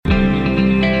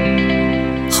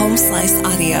Home Slice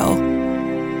Audio.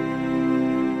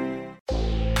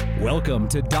 Welcome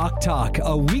to Doc Talk,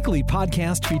 a weekly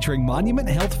podcast featuring Monument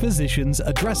Health physicians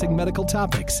addressing medical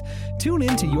topics. Tune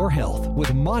into your health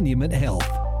with Monument Health.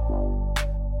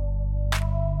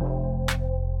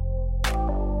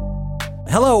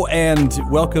 Hello and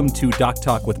welcome to Doc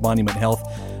Talk with Monument Health.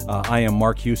 I am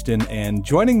Mark Houston, and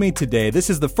joining me today, this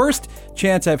is the first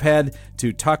chance I've had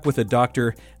to talk with a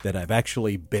doctor that I've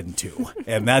actually been to,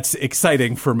 and that's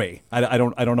exciting for me. I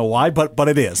don't know why, but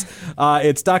it is.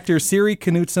 It's Dr. Siri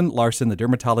Knutson-Larson, the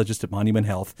dermatologist at Monument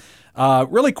Health.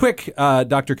 Really quick,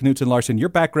 Dr. Knutson-Larson, your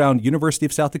background, University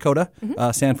of South Dakota,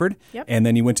 Sanford, and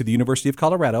then you went to the University of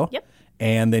Colorado.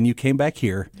 And then you came back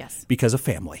here because of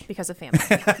family. Because of family,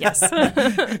 yes.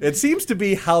 It seems to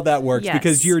be how that works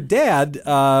because your dad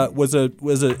was a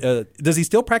does he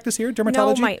still practice here,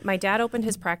 dermatology? No, my dad opened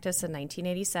his practice in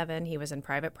 1987. He was in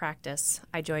private practice.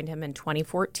 I joined him in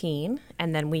 2014,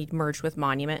 and then we merged with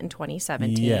Monument in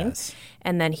 2017. Yes.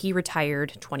 And then he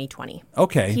retired 2020.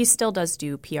 Okay. He still does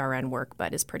do PRN work,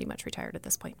 but is pretty much retired at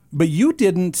this point. But you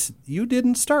didn't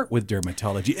start with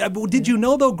dermatology. Did you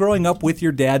know, though, growing up with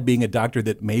your dad being a doctor,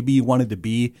 that maybe you wanted to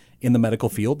be in the medical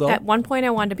field, though? At one point, I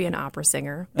wanted to be an opera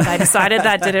singer, but I decided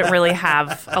that didn't really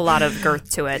have a lot of girth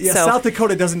to it. Yeah, so, South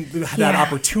Dakota doesn't have that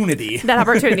opportunity.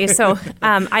 So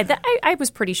I was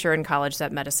pretty sure in college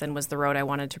that medicine was the road I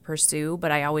wanted to pursue,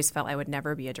 but I always felt I would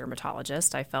never be a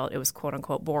dermatologist. I felt it was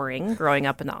quote-unquote boring growing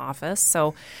up in the office.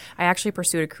 So I actually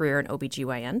pursued a career in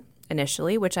OBGYN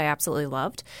initially, which I absolutely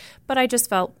loved. But I just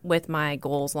felt with my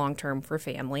goals long-term for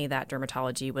family that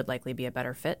dermatology would likely be a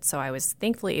better fit. So I was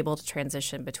thankfully able to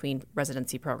transition between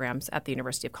residency programs at the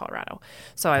University of Colorado.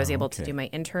 So I was able to do my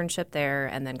internship there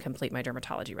and then complete my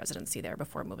dermatology residency there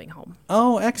before moving home.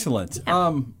 Oh, excellent.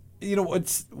 Yeah. You know,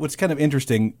 what's kind of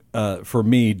interesting for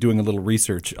me doing a little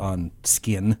research on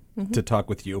skin to talk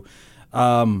with you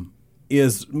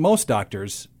is most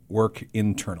doctors work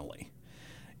internally.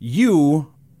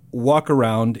 You walk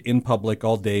around in public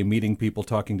all day, meeting people,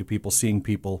 talking to people, seeing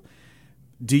people.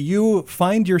 Do you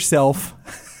find yourself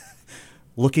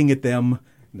looking at them,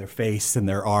 their face and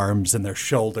their arms and their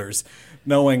shoulders,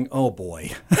 knowing, oh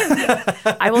boy?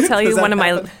 I will tell you one of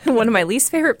my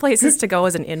least favorite places to go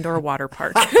is an indoor water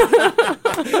park.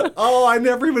 Oh, I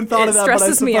never even thought of that. It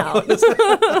stresses me out.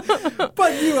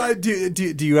 But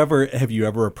you have you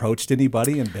ever approached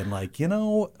anybody and been like,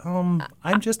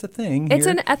 I'm just a thing here? It's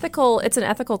an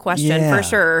ethical question for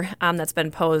sure that's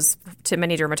been posed to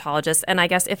many dermatologists. And I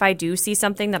guess if I do see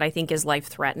something that I think is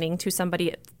life-threatening to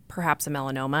somebody, perhaps a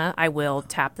melanoma, I will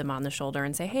tap them on the shoulder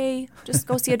and say, hey, just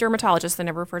go see a dermatologist. I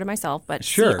never refer to myself, but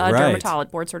see a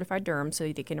dermatologist, board-certified derm, so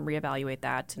they can reevaluate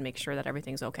that and make sure that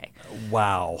everything's okay.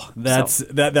 Wow.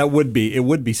 That would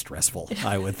be stressful,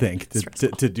 I would think,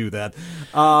 to do that.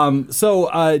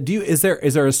 Is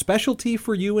there a specialty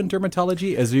for you in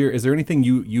dermatology? Is there anything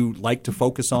you like to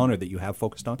focus on or that you have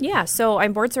focused on? Yeah, so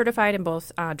I'm board certified in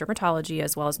both dermatology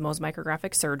as well as Mohs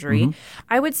micrographic surgery.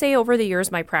 I would say over the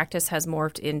years my practice has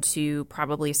morphed into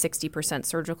probably 60%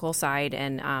 surgical side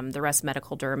and the rest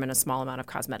medical derm and a small amount of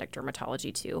cosmetic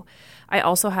dermatology too. I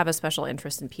also have a special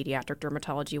interest in pediatric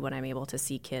dermatology when I'm able to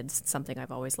see kids. It's something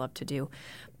I've always loved to do.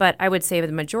 But I would say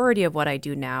the majority of what I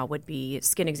do now would be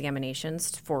skin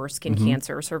examinations for skin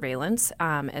cancer surveillance,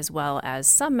 as well as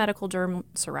some medical derm,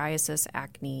 psoriasis,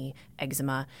 acne,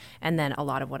 eczema, and then a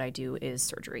lot of what I do is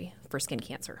surgery for skin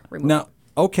cancer removal.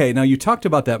 Now you talked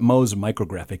about that Mohs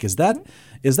micrographic. Is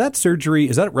that surgery,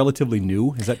 is that relatively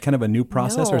new? Is that kind of a new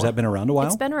process or has that been around a while?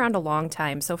 It's been around a long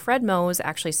time. So Fred Mohs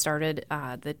actually started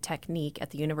the technique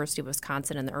at the University of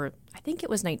Wisconsin in I think it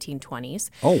was 1920s.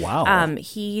 Oh, wow.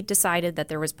 He decided that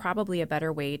there was probably a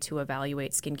better way to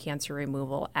evaluate skin cancer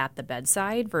removal at the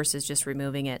bedside versus just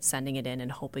removing it, sending it in,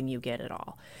 and hoping you get it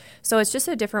all. So it's just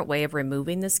a different way of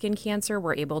removing the skin cancer.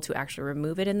 We're able to actually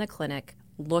remove it in the clinic,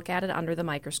 look at it under the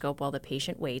microscope while the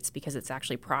patient waits because it's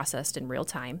actually processed in real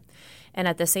time. And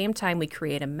at the same time, we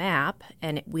create a map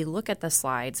and we look at the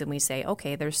slides and we say,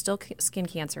 okay, there's still skin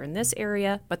cancer in this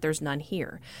area, but there's none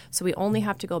here. So we only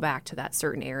have to go back to that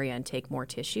certain area and take more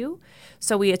tissue.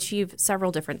 So we achieve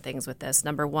several different things with this.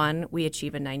 Number one, we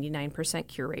achieve a 99%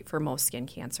 cure rate for most skin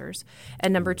cancers.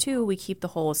 And number two, we keep the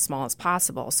hole as small as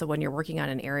possible. So when you're working on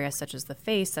an area such as the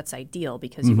face, that's ideal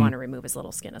because you want to remove as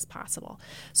little skin as possible.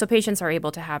 So patients are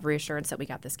able to have reassurance that we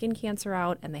got the skin cancer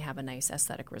out and they have a nice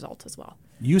aesthetic result as well.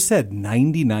 You said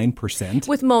 99%?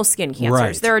 With most skin cancers.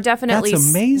 Right. There are definitely That's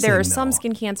amazing, there are some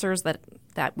skin cancers that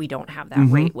we don't have that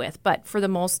rate with, but for the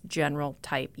most general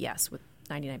type, yes, with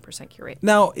 99% cure rate.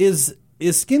 Now, is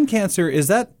skin cancer, is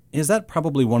that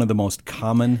probably one of the most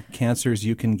common cancers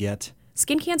you can get?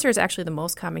 Skin cancer is actually the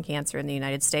most common cancer in the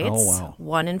United States. Oh, wow.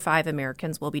 1 in 5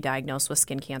 Americans will be diagnosed with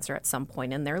skin cancer at some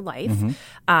point in their life.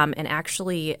 And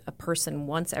actually, a person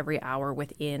once every hour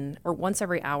within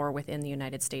the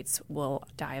United States will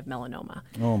die of melanoma.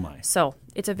 Oh, my. So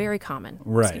it's a very common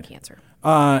skin cancer.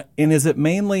 And is it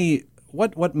mainly...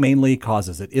 What mainly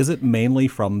causes it? Is it mainly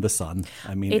from the sun?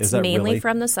 I mean, it's is that mainly really...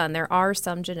 from the sun. There are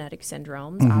some genetic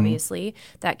syndromes, obviously,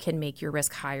 that can make your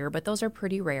risk higher, but those are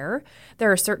pretty rare. There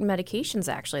are certain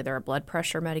medications, actually. There are blood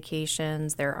pressure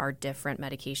medications. There are different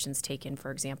medications taken,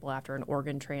 for example, after an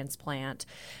organ transplant,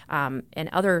 and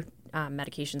other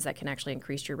medications that can actually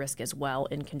increase your risk as well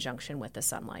in conjunction with the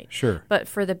sunlight. Sure. But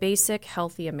for the basic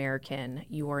healthy American,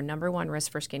 your number one risk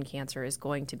for skin cancer is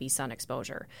going to be sun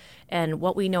exposure. And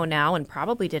what we know now, and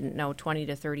probably didn't know 20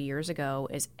 to 30 years ago,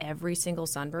 is every single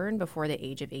sunburn before the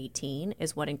age of 18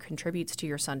 is what contributes to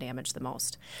your sun damage the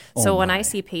most. So when I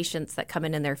see patients that come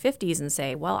in their 50s and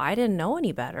say, well, I didn't know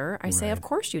any better, I say, of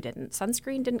course you didn't.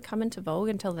 Sunscreen didn't come into vogue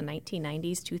until the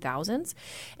 1990s, 2000s.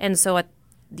 And so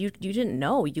you didn't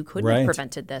know. You couldn't have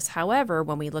prevented this. However,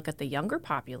 when we look at the younger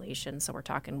population, so we're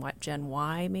talking, Gen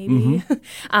Y maybe,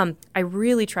 I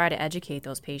really try to educate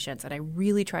those patients, and I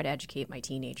really try to educate my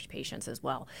teenage patients as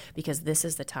well, because this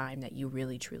is the time that you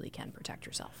really, truly can protect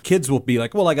yourself. Kids will be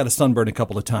like, well, I got a sunburn a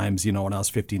couple of times, when I was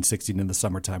 15, 16 in the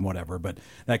summertime, whatever, but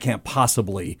that can't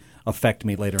possibly affect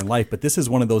me later in life. But this is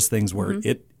one of those things where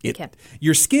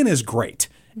your skin is great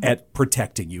at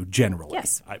protecting you generally.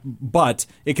 Yes. But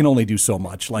it can only do so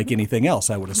much, like anything else,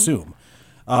 I would assume.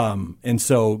 And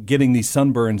so getting these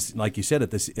sunburns, like you said,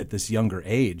 at this younger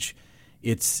age,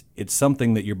 it's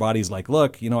something that your body's like,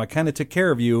 look, I kind of took care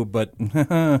of you, but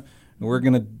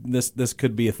this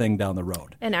could be a thing down the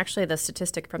road. And actually, the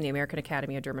statistic from the American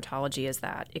Academy of Dermatology is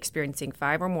that experiencing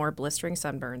 5 or more blistering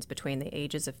sunburns between the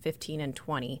ages of 15 and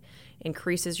 20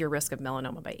 increases your risk of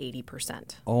melanoma by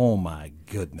 80%. Oh my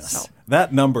goodness. So,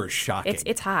 that number is shocking.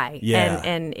 It's high. Yeah.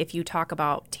 And if you talk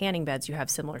about tanning beds, you have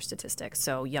similar statistics.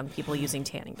 So young people using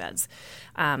tanning beds.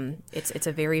 It's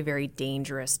a very, very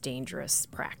dangerous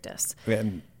practice.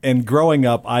 And growing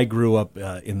up, I grew up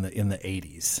in the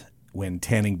 80s. When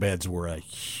tanning beds were a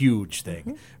huge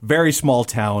thing. Very small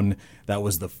town. That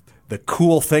was the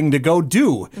cool thing to go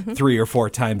do 3 or 4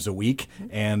 times a week.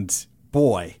 And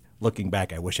boy, looking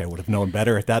back, I wish I would have known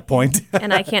better at that point.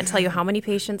 And I can't tell you how many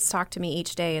patients talk to me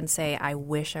each day and say, I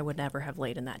wish I would never have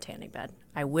laid in that tanning bed.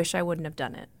 I wish I wouldn't have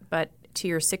done it. But to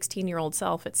your 16-year-old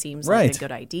self, it seems like a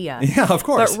good idea. Yeah, of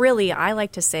course. But really, I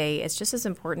like to say it's just as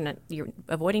important that you're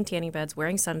avoiding tanning beds,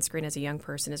 wearing sunscreen as a young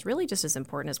person is really just as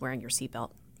important as wearing your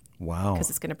seatbelt. Wow. Because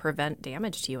it's going to prevent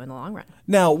damage to you in the long run.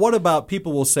 Now, what about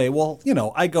people will say, well,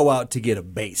 I go out to get a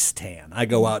base tan. I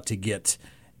go out to get,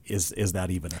 is that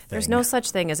even a thing? There's no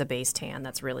such thing as a base tan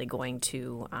that's really going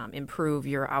to improve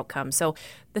your outcome. So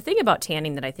the thing about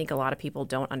tanning that I think a lot of people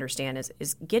don't understand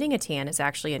is getting a tan is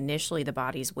actually initially the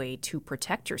body's way to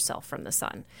protect yourself from the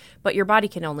sun. But your body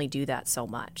can only do that so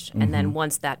much. And then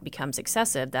once that becomes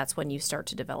excessive, that's when you start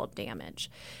to develop damage.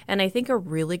 And I think a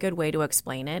really good way to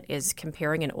explain it is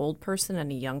comparing an old person and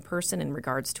a young person in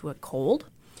regards to a cold.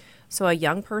 So a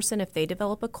young person, if they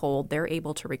develop a cold, they're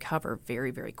able to recover very,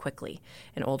 very quickly.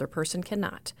 An older person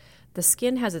cannot. The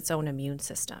skin has its own immune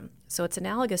system. So it's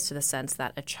analogous to the sense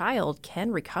that a child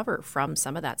can recover from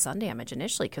some of that sun damage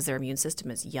initially because their immune system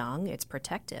is young, it's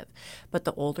protective. But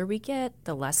the older we get,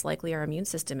 the less likely our immune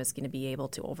system is going to be able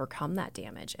to overcome that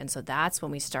damage. And so that's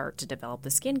when we start to develop the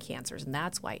skin cancers. And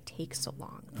that's why it takes so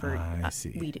long for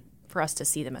us to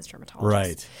see them as dermatologists.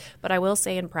 Right. But I will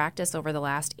say in practice over the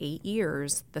last 8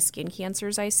 years, the skin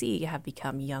cancers I see have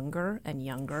become younger and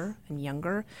younger and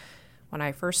younger. When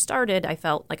I first started, I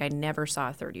felt like I never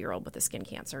saw a 30-year-old with a skin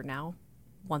cancer. Now,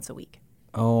 once a week.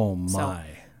 Oh, my.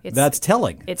 So that's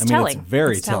telling. It's telling. It's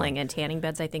very telling. And tanning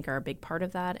beds, I think, are a big part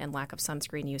of that. And lack of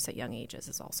sunscreen use at young ages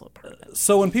is also a part of it.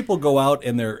 So when people go out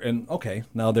and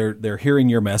now they're hearing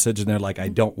your message and they're like, I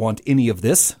don't want any of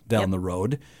this down the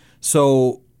road.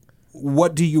 So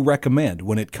what do you recommend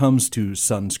when it comes to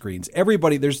sunscreens?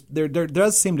 Everybody, there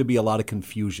does seem to be a lot of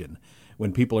confusion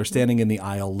when people are standing in the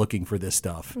aisle looking for this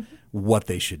stuff, what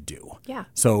they should do. Yeah.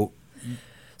 So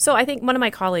I think one of my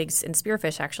colleagues in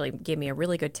Spearfish actually gave me a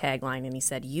really good tagline, and he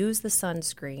said, use the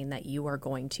sunscreen that you are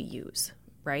going to use,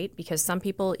 right? Because some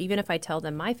people, even if I tell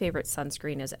them my favorite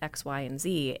sunscreen is X, Y, and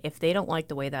Z, if they don't like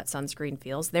the way that sunscreen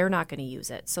feels, they're not going to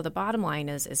use it. So the bottom line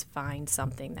is find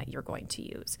something that you're going to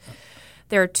use.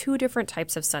 There are 2 different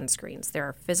types of sunscreens. There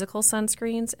are physical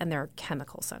sunscreens and there are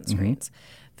chemical sunscreens.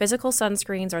 Physical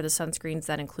sunscreens are the sunscreens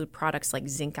that include products like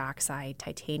zinc oxide,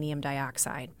 titanium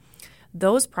dioxide.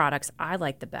 Those products I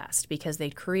like the best because they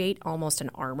create almost an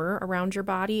armor around your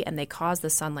body and they cause the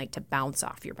sunlight to bounce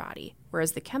off your body.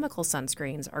 Whereas the chemical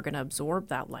sunscreens are going to absorb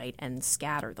that light and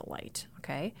scatter the light,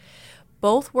 okay?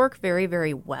 Both work very,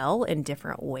 very well in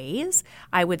different ways.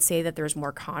 I would say that there's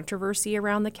more controversy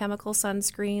around the chemical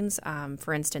sunscreens.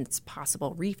 For instance,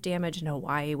 possible reef damage in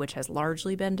Hawaii, which has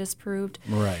largely been disproved.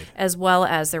 Right. As well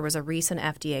as there was a recent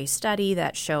FDA study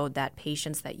that showed that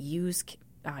patients that use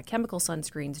chemical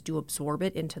sunscreens do absorb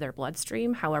it into their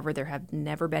bloodstream. However, there have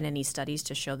never been any studies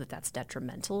to show that that's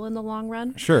detrimental in the long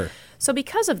run. Sure. So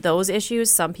because of those issues,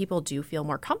 some people do feel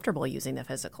more comfortable using the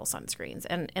physical sunscreens.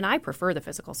 And I prefer the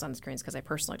physical sunscreens because I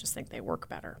personally just think they work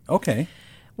better. Okay.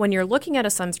 When you're looking at a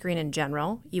sunscreen in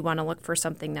general, you want to look for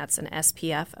something that's an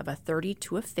SPF of a 30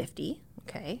 to a 50,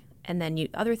 okay? And then the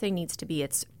other thing needs to be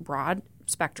its broad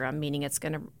spectrum, meaning it's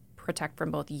going to protect from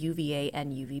both UVA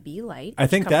and UVB light. I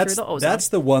think that's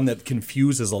the one that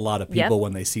confuses a lot of people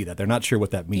when they see that. They're not sure what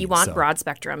that means. You want broad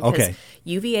spectrum because Okay.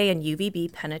 UVA and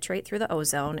UVB penetrate through the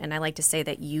ozone, and I like to say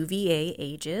that UVA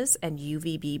ages and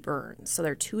UVB burns. So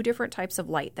there are two different types of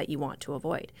light that you want to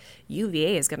avoid.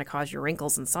 UVA is going to cause your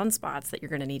wrinkles and sunspots that you're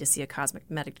going to need to see a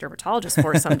cosmetic dermatologist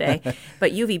for someday,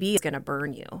 but UVB is going to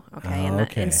burn you, okay?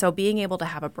 And so being able to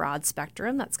have a broad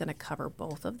spectrum that's going to cover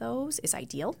both of those is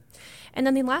ideal. And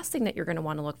then the last thing that you're going to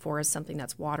want to look for is something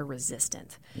that's water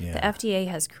resistant. Yeah. The FDA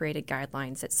has created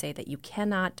guidelines that say that you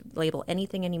cannot label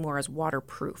anything anymore as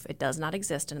waterproof. It does not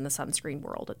exist in the sunscreen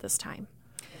world at this time.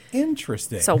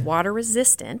 Interesting. So water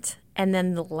resistant. And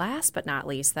then the last but not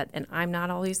least, and I'm not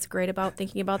always great about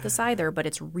thinking about this either, but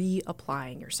it's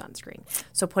reapplying your sunscreen.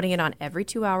 So putting it on every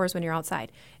 2 hours when you're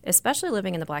outside, especially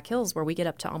living in the Black Hills where we get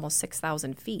up to almost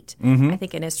 6,000 feet. I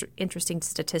think an interesting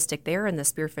statistic there in the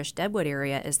Spearfish Deadwood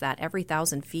area is that every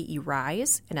 1,000 feet you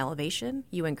rise in elevation,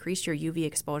 you increase your UV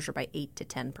exposure by 8 to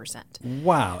 10%.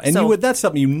 Wow. And that's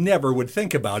something you never would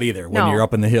think about either when you're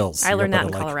up in the hills. I learned that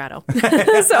in Colorado.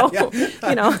 So,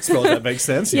 I suppose that makes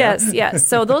sense. Yes.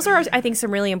 So those are, I think,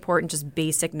 some really important just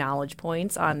basic knowledge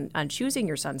points on choosing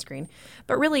your sunscreen.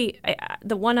 But really,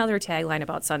 the one other tagline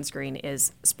about sunscreen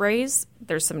is sprays.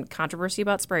 There's some controversy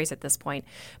about sprays at this point.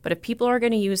 But if people are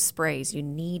going to use sprays, you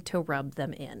need to rub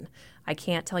them in. I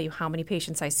can't tell you how many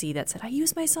patients I see that said, I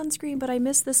use my sunscreen, but I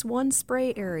missed this one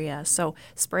spray area. So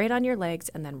spray it on your legs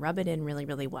and then rub it in really,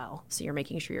 really well. So you're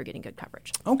making sure you're getting good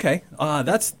coverage. Okay.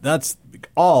 That's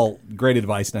all great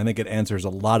advice, and I think it answers a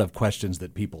lot of questions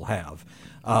that people have.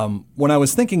 When I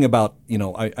was thinking about,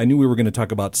 I knew we were going to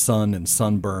talk about sun and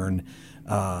sunburn,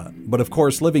 but of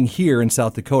course, living here in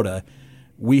South Dakota,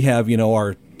 we have,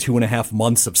 our 2.5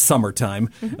 months of summertime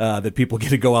that people get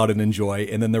to go out and enjoy,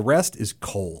 and then the rest is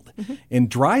cold. And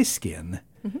dry skin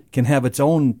can have its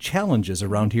own challenges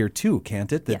around here too,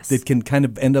 can't it? That can kind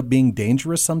of end up being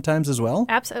dangerous sometimes as well?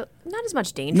 Absolutely. Not as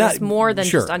much dangerous, more than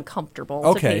just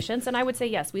uncomfortable to patients. And I would say,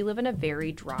 yes, we live in a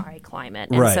very dry climate.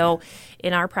 And so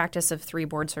in our practice of 3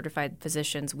 board-certified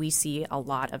physicians, we see a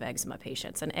lot of eczema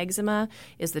patients. And eczema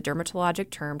is the dermatologic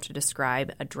term to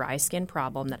describe a dry skin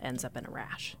problem that ends up in a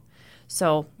rash.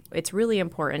 So it's really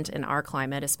important in our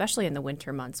climate, especially in the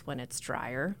winter months when it's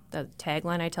drier. The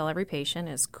tagline I tell every patient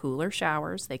is cooler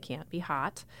showers. They can't be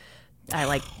hot. I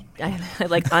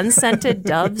like unscented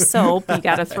Dove soap. You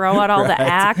got to throw out all the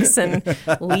Axe and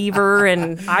Lever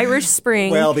and Irish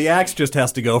Spring. Well, the Axe just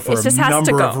has to go for a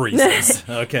number of reasons.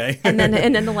 Okay. And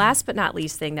then the last but not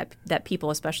least thing that people,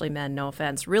 especially men, no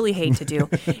offense, really hate to do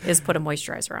is put a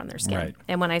moisturizer on their skin. Right.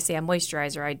 And when I say a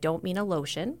moisturizer, I don't mean a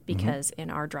lotion because in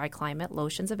our dry climate,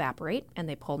 lotions evaporate and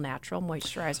they pull natural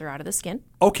moisturizer out of the skin.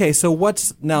 Okay, so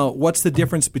what's the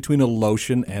difference between a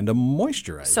lotion and a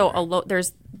moisturizer? So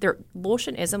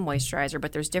lotion is a moisturizer,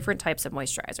 but there's different types of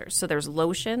moisturizers. So there's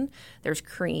lotion, there's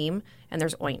cream, and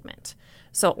there's ointment.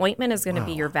 So ointment is going to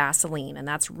be your Vaseline, and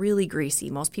that's really greasy.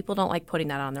 Most people don't like putting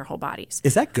that on their whole bodies.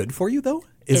 Is that good for you, though?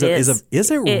 Is it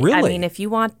really? really? I mean, if you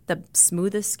want the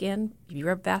smoothest skin, you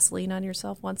rub Vaseline on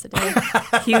yourself once a day.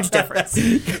 Huge difference.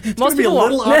 It's most people be a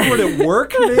little awkward at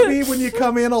work, maybe, when you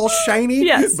come in all shiny.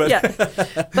 Yes,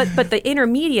 but the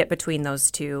intermediate between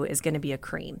those two is going to be a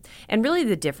cream. And really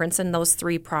the difference in those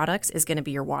 3 products is going to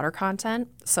be your water content.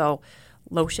 So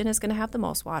lotion is going to have the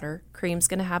most water, cream's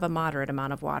going to have a moderate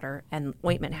amount of water, and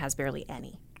ointment has barely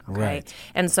any. Okay. Right.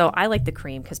 And so I like the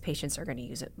cream because patients are going to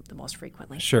use it the most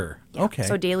frequently. Sure. Yeah. Okay.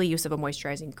 So daily use of a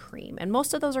moisturizing cream. And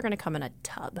most of those are going to come in a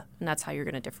tub. And that's how you're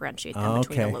going to differentiate them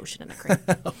between a lotion and a cream.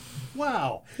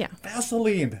 Wow. Yeah.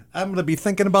 Vaseline. I'm going to be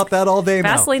thinking about that all day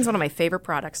now. Vaseline's one of my favorite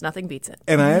products. Nothing beats it.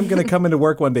 And I am going to come into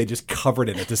work one day just covered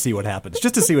in it to see what happens.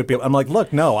 Just to see what people... I'm like,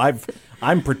 look, no,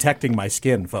 I'm protecting my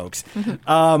skin, folks.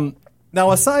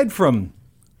 Now, aside from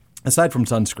aside from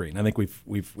sunscreen, I think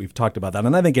we've talked about that,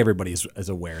 and I think everybody is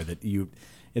aware that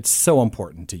it's so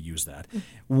important to use that.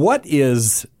 What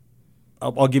is?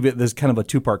 I'll give you this kind of a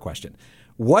two-part question.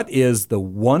 What is the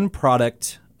one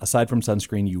product aside from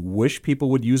sunscreen you wish people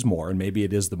would use more? And maybe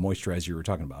it is the moisturizer you were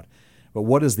talking about. But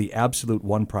what is the absolute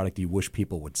one product you wish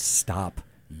people would stop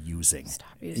using?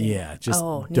 Yeah, just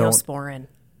Neosporin.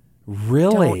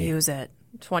 Really? Don't use it.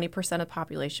 20% of the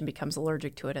population becomes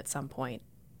allergic to it at some point.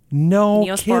 No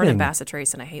Neosporin kidding. and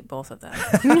bacitracin, and I hate both of them.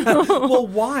 Well,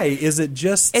 why? Is it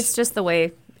just... It's just the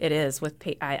way it is.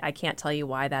 I can't tell you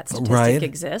why that statistic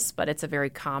exists, but it's a very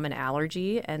common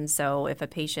allergy. And so if a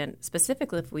patient,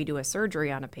 specifically if we do a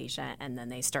surgery on a patient and then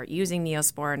they start using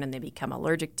Neosporin and they become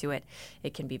allergic to it,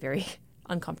 it can be very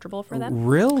uncomfortable for them.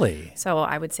 Really? So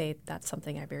I would say that's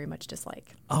something I very much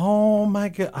dislike. Oh my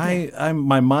God!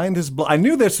 My mind is blown. I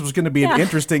knew this was going to be an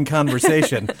interesting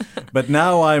conversation, but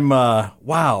now I'm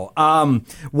wow.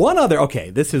 One other. Okay,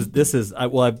 this is. I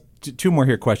have two more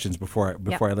here questions before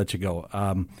I let you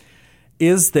go.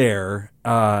 Is there?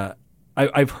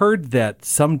 I've heard that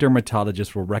some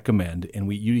dermatologists will recommend,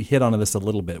 and you hit on this a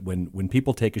little bit when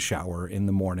people take a shower in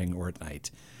the morning or at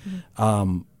night.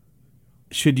 Mm-hmm.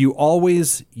 Should you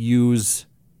always use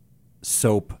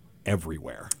soap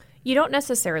everywhere? You don't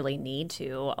necessarily need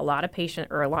to. A lot of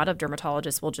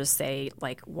dermatologists will just say,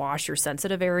 like, wash your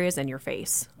sensitive areas and your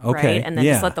face, right? And then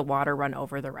just let the water run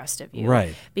over the rest of you.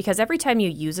 Right. Because every time you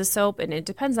use a soap, and it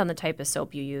depends on the type of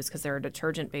soap you use, because there are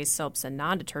detergent-based soaps and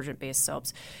non-detergent-based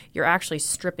soaps, you're actually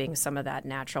stripping some of that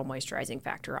natural moisturizing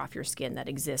factor off your skin that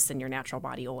exists in your natural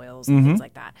body oils and things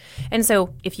like that. And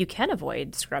so if you can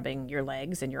avoid scrubbing your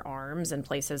legs and your arms and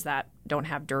places that don't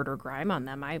have dirt or grime on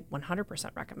them, I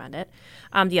 100% recommend it.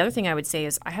 The other thing I would say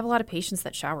is I have a lot of patients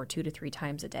that shower 2 to 3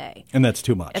 times a day. And that's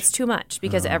too much. It's too much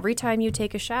because every time you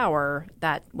take a shower,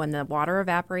 that when the water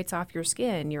evaporates off your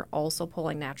skin, you're also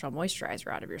pulling natural moisturizer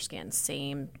out of your skin.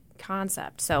 Same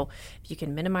concept. So if you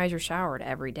can minimize your shower to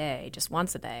every day, just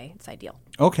once a day, it's ideal.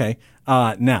 Okay.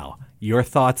 Now, your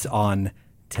thoughts on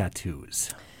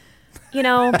tattoos. You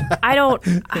know, I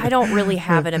don't really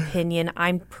have an opinion.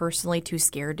 I'm personally too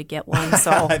scared to get one,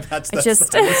 so I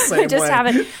just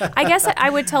haven't. I guess I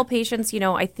would tell patients,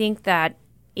 I think that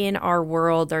in our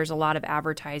world, there's a lot of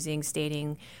advertising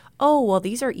stating, oh, well,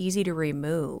 these are easy to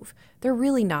remove. They're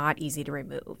really not easy to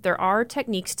remove. There are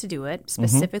techniques to do it,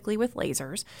 specifically with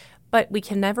lasers, but we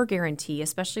can never guarantee,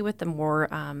 especially with the more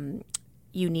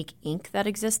unique ink that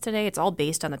exists today. It's all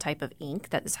based on the type of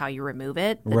ink. That is how you remove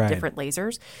it, the different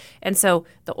lasers. And so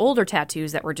the older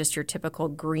tattoos that were just your typical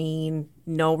green,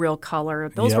 no real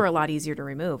color, those were a lot easier to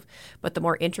remove. But the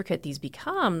more intricate these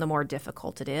become, the more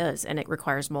difficult it is. And it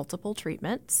requires multiple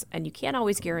treatments, and you can't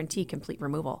always guarantee complete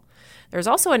removal. There's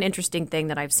also an interesting thing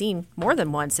that I've seen more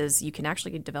than once is you can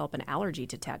actually develop an allergy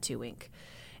to tattoo ink.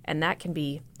 And that can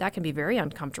be very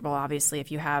uncomfortable, obviously,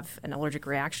 if you have an allergic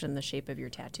reaction in the shape of your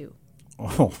tattoo.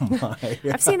 Oh my!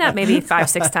 I've seen that maybe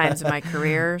 5-6 times in my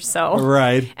career. So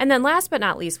And then last but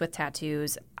not least with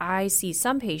tattoos, I see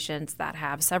some patients that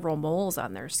have several moles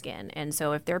on their skin. And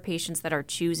so if they're patients that are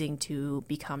choosing to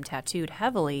become tattooed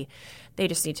heavily, they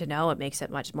just need to know it makes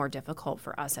it much more difficult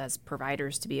for us as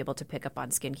providers to be able to pick up on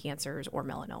skin cancers or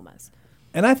melanomas.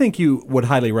 And I think you would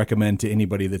highly recommend to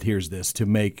anybody that hears this to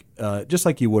make, just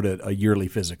like you would a yearly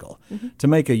physical, to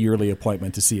make a yearly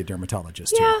appointment to see a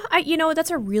dermatologist. Yeah, that's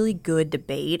a really good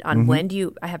debate on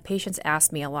I have patients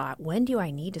ask me a lot, when do I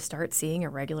need to start seeing a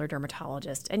regular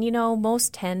dermatologist? And,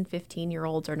 most 10,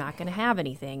 15-year-olds are not going to have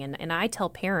anything. And I tell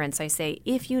parents, I say,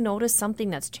 if you notice something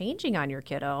that's changing on your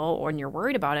kiddo or you're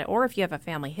worried about it, or if you have a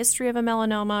family history of a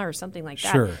melanoma or something like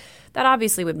that, that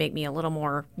obviously would make me a little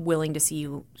more willing to see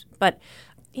you. But,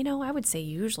 I would say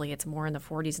usually it's more in the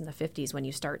 40s and the 50s when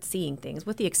you start seeing things,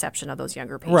 with the exception of those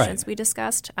younger patients we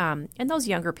discussed. And those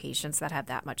younger patients that have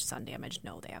that much sun damage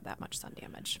know they have that much sun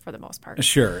damage for the most part.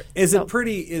 Sure. Is it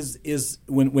pretty, is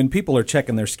when people are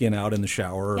checking their skin out in the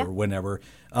shower or whenever,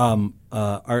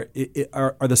 are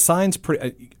the signs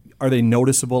pretty, are they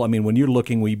noticeable? I mean, when you're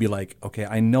looking, will you be like, okay,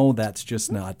 I know that's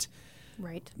just not...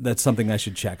 Right. That's something I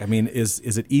should check. I mean, is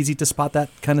it easy to spot that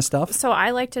kind of stuff? So I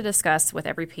like to discuss with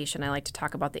every patient, I like to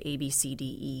talk about the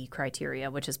ABCDE criteria,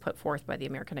 which is put forth by the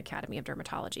American Academy of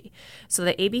Dermatology. So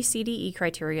the ABCDE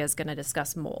criteria is going to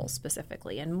discuss moles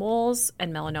specifically. And moles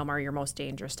and melanoma are your most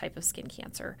dangerous type of skin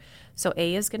cancer. So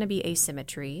A is going to be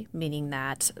asymmetry, meaning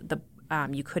that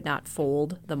you could not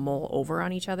fold the mole over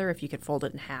on each other. If you could fold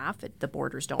it in half, the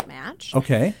borders don't match.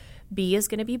 Okay. B is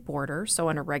going to be border, so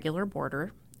an irregular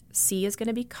border. C is going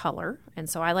to be color, and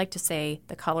so I like to say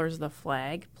the colors of the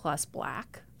flag plus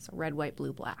black, so red, white,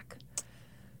 blue, black.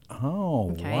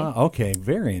 Oh, Okay. wow. Okay,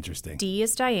 very interesting. D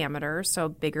is diameter, so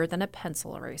bigger than a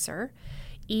pencil eraser.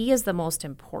 E is the most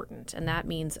important, and that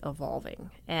means evolving.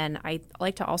 And I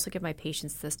like to also give my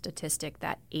patients the statistic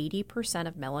that 80%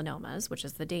 of melanomas, which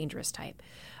is the dangerous type,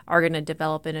 are going to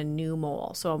develop in a new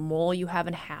mole, so a mole you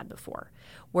haven't had before,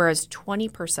 whereas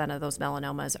 20% of those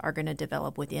melanomas are going to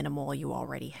develop within a mole you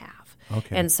already have.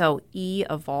 Okay. And so E,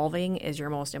 evolving, is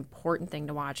your most important thing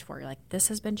to watch for. You're like, this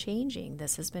has been changing,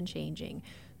 this has been changing.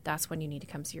 That's when you need to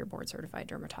come see your board-certified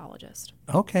dermatologist.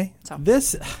 Okay. So.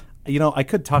 This, I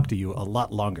could talk to you a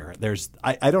lot longer.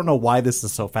 I don't know why this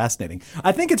is so fascinating.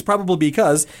 I think it's probably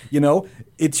because,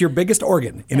 it's your biggest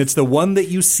organ, and it's the one that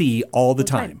you see all the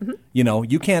time.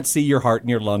 Mm-hmm. You can't see your heart and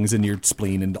your lungs and your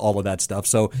spleen and all of that stuff.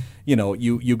 So,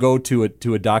 you go to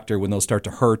a doctor when those start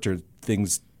to hurt or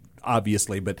things,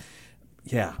 obviously, but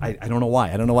yeah, I don't know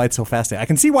why. I don't know why it's so fascinating. I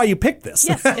can see why you picked this.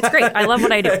 Yes, it's great. I love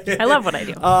what I do.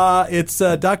 It's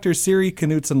Dr. Siri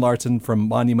Knutson-Larson from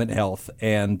Monument Health,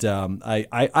 and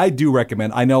I do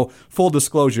recommend. I know, full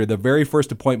disclosure, the very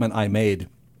first appointment I made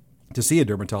to see a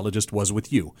dermatologist was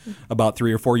with you about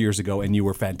 3 or 4 years ago, and you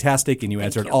were fantastic, and you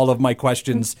answered all of my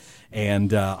questions,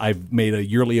 and I've made a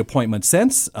yearly appointment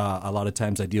since. A lot of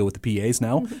times I deal with the PAs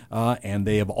now, and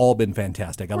they have all been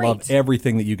fantastic. I love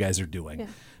everything that you guys are doing. Yeah.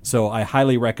 So I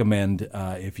highly recommend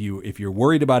if you're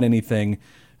worried about anything,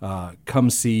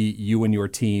 come see you and your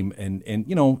team. And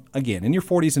again, in your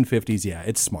 40s and 50s, yeah,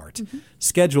 it's smart.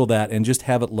 Schedule that and just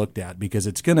have it looked at, because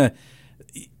it's going to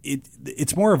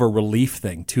it's more of a relief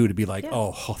thing, too, to be like,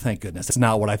 oh, thank goodness. It's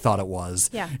not what I thought it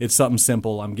was. Yeah. It's something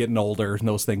simple. I'm getting older, and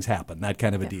those things happen, that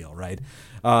kind of a deal, right?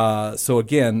 So,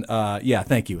 again,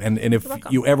 thank you. And if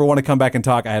you ever want to come back and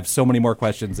talk, I have so many more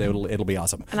questions. It'll be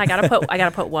awesome. And I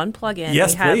gotta put one plug in.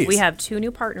 Yes, please. We have 2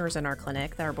 new partners in our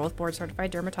clinic that are both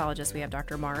board-certified dermatologists. We have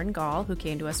Dr. Maren Gall, who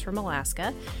came to us from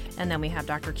Alaska, and then we have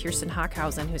Dr. Kirsten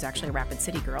Hockhausen, who's actually a Rapid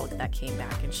City girl that came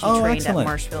back, and she trained at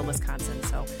Marshville, Wisconsin.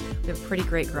 So we have a pretty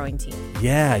great growing team.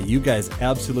 Yeah, you guys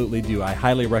absolutely do. I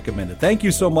highly recommend it. Thank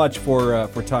you so much for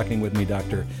talking with me,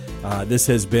 Doctor. This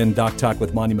has been Doc Talk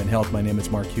with Monument Health. My name is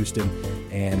Mark Houston,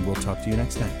 and we'll talk to you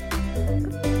next time.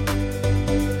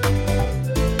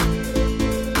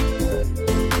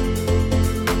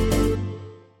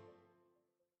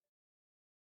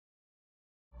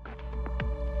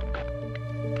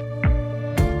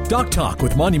 Doc Talk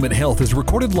with Monument Health is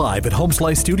recorded live at Home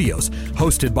Slice Studios,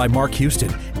 hosted by Mark Houston,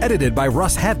 edited by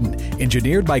Russ Haddon,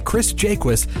 engineered by Chris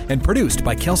Jaquist, and produced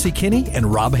by Kelsey Kinney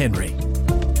and Rob Henry.